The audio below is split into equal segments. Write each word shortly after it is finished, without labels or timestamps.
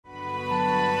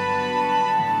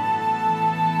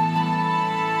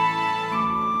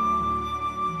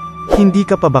Hindi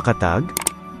ka pa ba katag?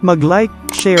 Mag-like,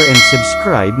 share and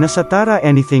subscribe na sa Tara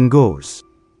Anything Goes.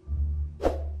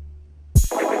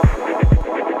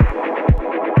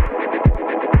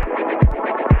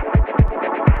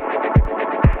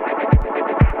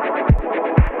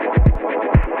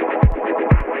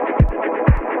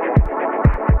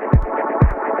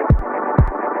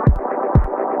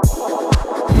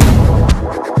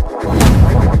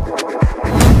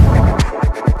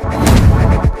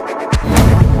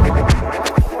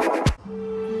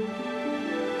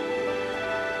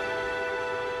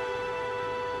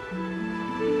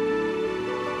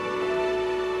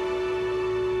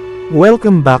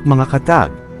 Welcome back mga katag.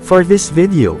 For this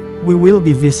video, we will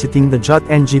be visiting the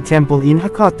Jotenji Temple in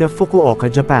Hakata,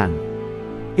 Fukuoka, Japan.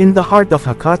 In the heart of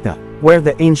Hakata, where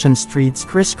the ancient streets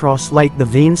crisscross like the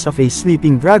veins of a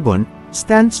sleeping dragon,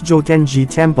 stands Jotenji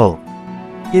Temple.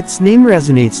 Its name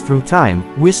resonates through time,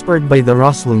 whispered by the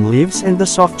rustling leaves and the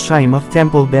soft chime of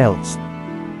temple bells.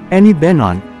 Eni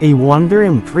Benon, a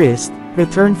wandering priest,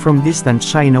 returned from distant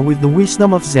China with the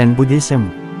wisdom of Zen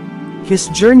Buddhism. His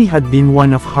journey had been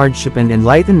one of hardship and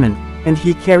enlightenment, and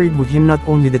he carried with him not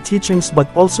only the teachings but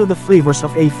also the flavors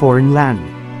of a foreign land.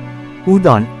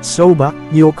 Udon, soba,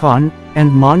 ryokan,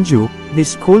 and manju,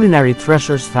 these culinary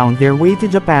treasures found their way to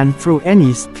Japan through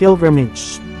Eni's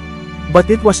pilgrimage.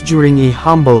 But it was during a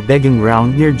humble begging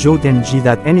round near Jotenji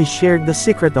that Eni shared the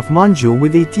secret of manju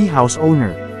with a tea house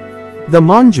owner. The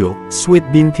manju, sweet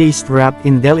bean paste wrapped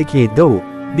in delicate dough,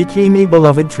 became a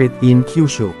beloved treat in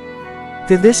Kyushu.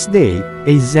 To this day,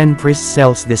 a Zen priest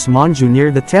sells this manju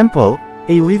near the temple,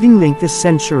 a living link to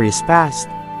centuries past.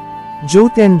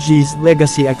 Jotenji's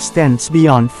legacy extends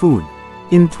beyond food.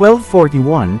 In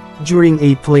 1241, during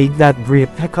a plague that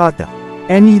gripped Hakata,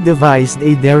 Eni devised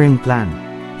a daring plan.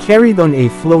 Carried on a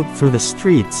float through the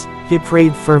streets, he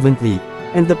prayed fervently,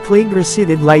 and the plague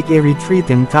receded like a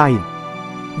retreating tide.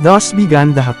 Thus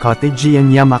began the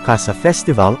Hakata-jian Yamakasa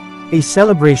festival, a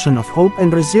celebration of hope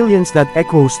and resilience that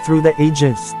echoes through the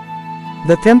ages.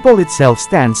 The temple itself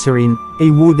stands serene,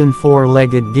 a wooden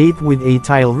four-legged gate with a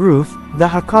tile roof, the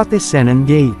Hakata Sennen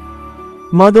Gate.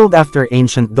 Modeled after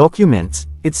ancient documents,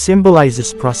 it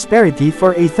symbolizes prosperity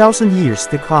for 1,000 years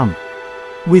to come.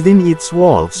 Within its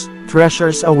walls,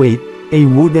 treasures await, a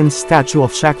wooden statue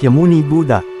of Shakyamuni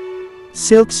Buddha,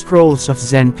 silk scrolls of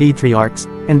Zen patriarchs,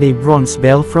 and a bronze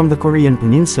bell from the Korean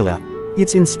peninsula,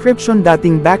 its inscription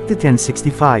dating back to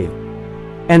 1065.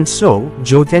 And so,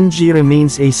 Jotenji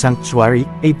remains a sanctuary,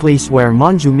 a place where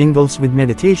manju mingles with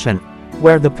meditation,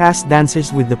 where the past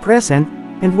dances with the present,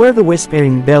 and where the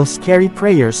whispering bells carry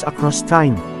prayers across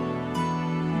time.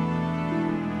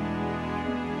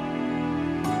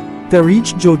 To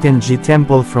reach Jotenji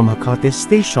Temple from Hakata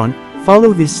Station,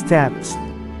 follow these steps.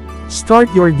 Start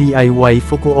your DIY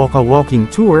Fukuoka walking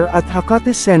tour at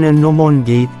Hakata Sennen Nomon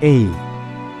Gate A.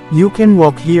 You can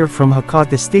walk here from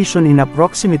Hakata Station in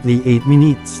approximately 8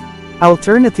 minutes.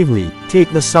 Alternatively,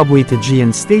 take the subway to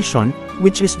Jian Station,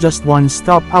 which is just one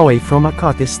stop away from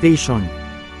Hakata Station.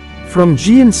 From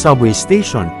Jian Subway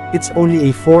Station, it's only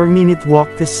a 4-minute walk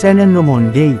to Sennen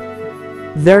Nomon Gate.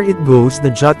 There it goes,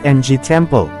 the Jotenji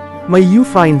Temple. May you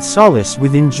find solace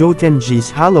within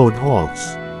Jotenji's hallowed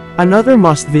halls. Another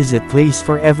must-visit place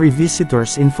for every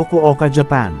visitors in Fukuoka,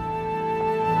 Japan.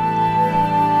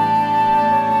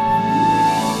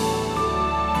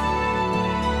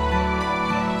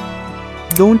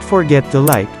 Don't forget to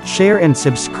like, share and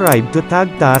subscribe to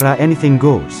Tara Anything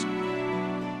Goes.